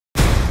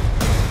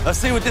Let's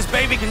see what this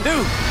baby can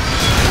do.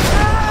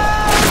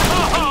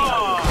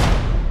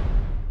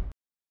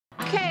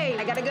 Okay,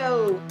 I gotta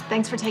go.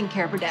 Thanks for taking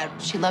care of her dad.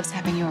 She loves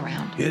having you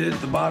around. Hit it at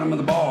the bottom of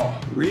the ball.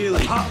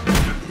 Really.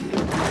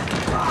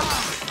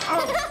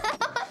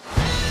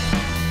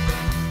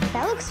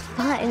 That looks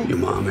fun. Your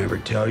mom ever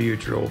tell you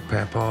it's your old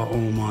papa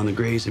owned one of the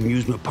greatest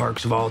amusement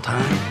parks of all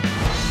time?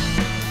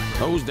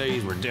 Those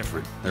days were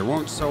different. There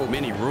weren't so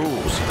many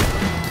rules.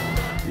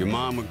 Your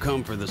mom would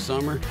come for the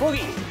summer.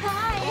 Boogie!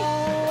 Hi.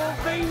 Oh,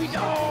 baby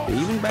doll!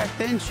 Even back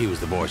then, she was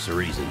the voice of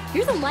reason.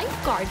 You're the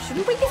lifeguard.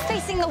 Shouldn't we be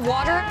facing the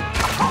water?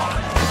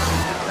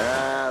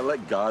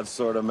 Let God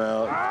sort them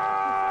out.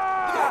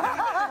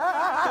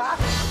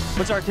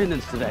 What's our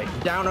attendance today?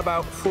 Down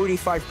about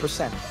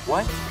 45%.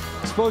 What?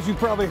 Suppose you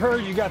probably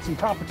heard you got some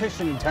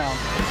competition in town.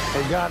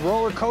 They got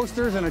roller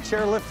coasters and a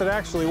chairlift that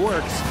actually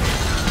works.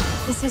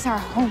 This is our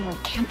home. We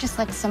can't just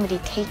let somebody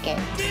take it.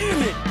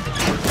 Damn it!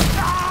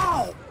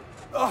 Ow!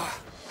 Ugh.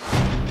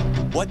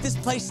 What this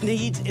place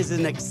needs is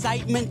an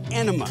excitement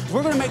enema.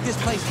 We're gonna make this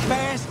place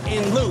fast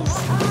and loose.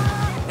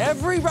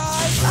 Every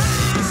ride,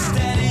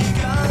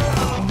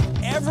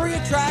 every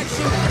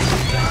attraction,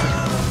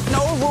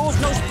 no rules,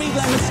 no speed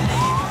limits,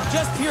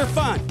 just pure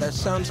fun. That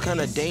sounds kind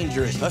of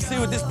dangerous. Let's see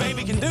what this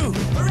baby can do.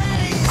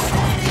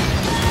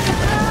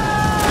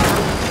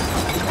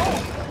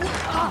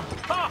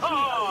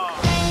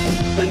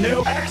 The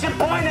new action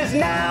point is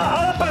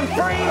now open.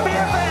 Free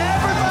beer for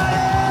everybody.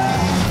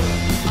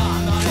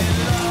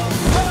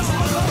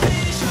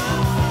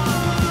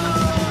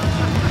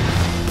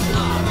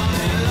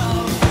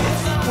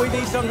 We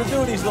need something to do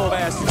with these little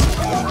bastards.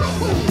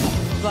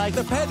 Like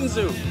the petting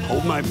zoo.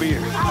 Hold my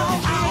beer.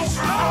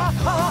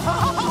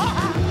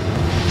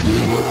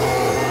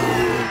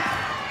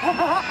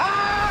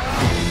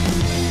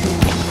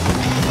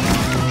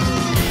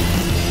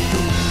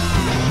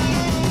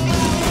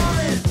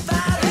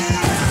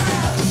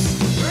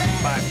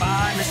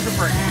 Bye-bye, Mr.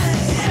 Brady.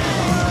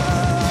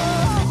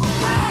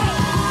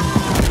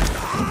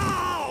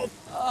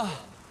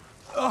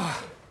 Oh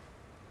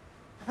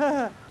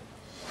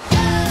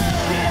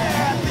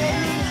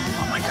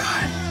my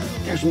God.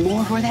 There's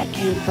more where that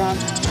came from.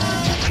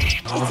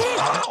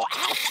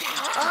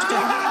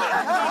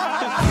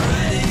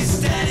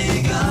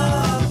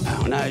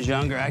 When I was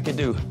younger, I could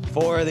do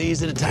 4 of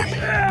these at a time.